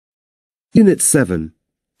Unit 7.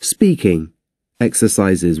 Speaking.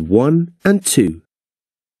 Exercises 1 and 2.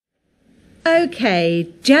 OK,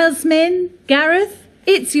 Jasmine, Gareth,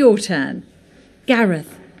 it's your turn.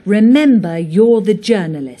 Gareth, remember you're the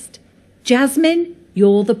journalist. Jasmine,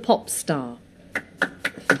 you're the pop star.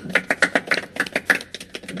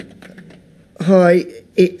 Hi,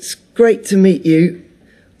 it's great to meet you.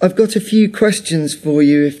 I've got a few questions for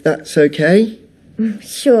you, if that's okay.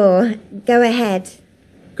 Sure, go ahead.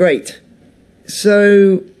 Great.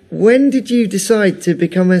 So, when did you decide to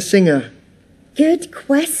become a singer? Good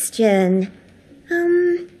question.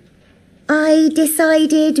 I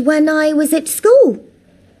decided when I was at school.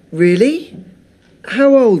 Really?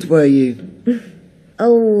 How old were you?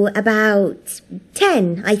 Oh, about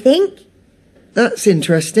 10, I think. That's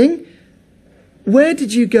interesting. Where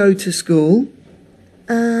did you go to school?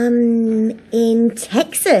 In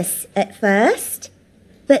Texas at first.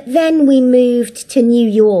 But then we moved to New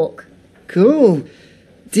York. Cool.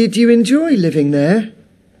 Did you enjoy living there?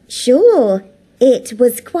 Sure. It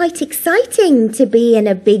was quite exciting to be in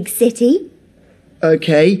a big city.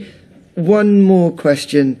 Okay, one more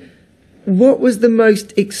question. What was the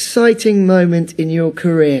most exciting moment in your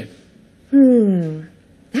career?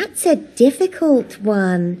 That's a difficult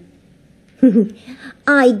one.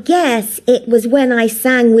 I guess it was when I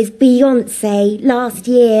sang with Beyoncé last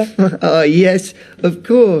year. Yes, of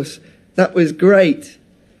course. That was great.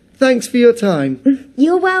 Thanks for your time.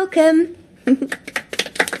 You're welcome.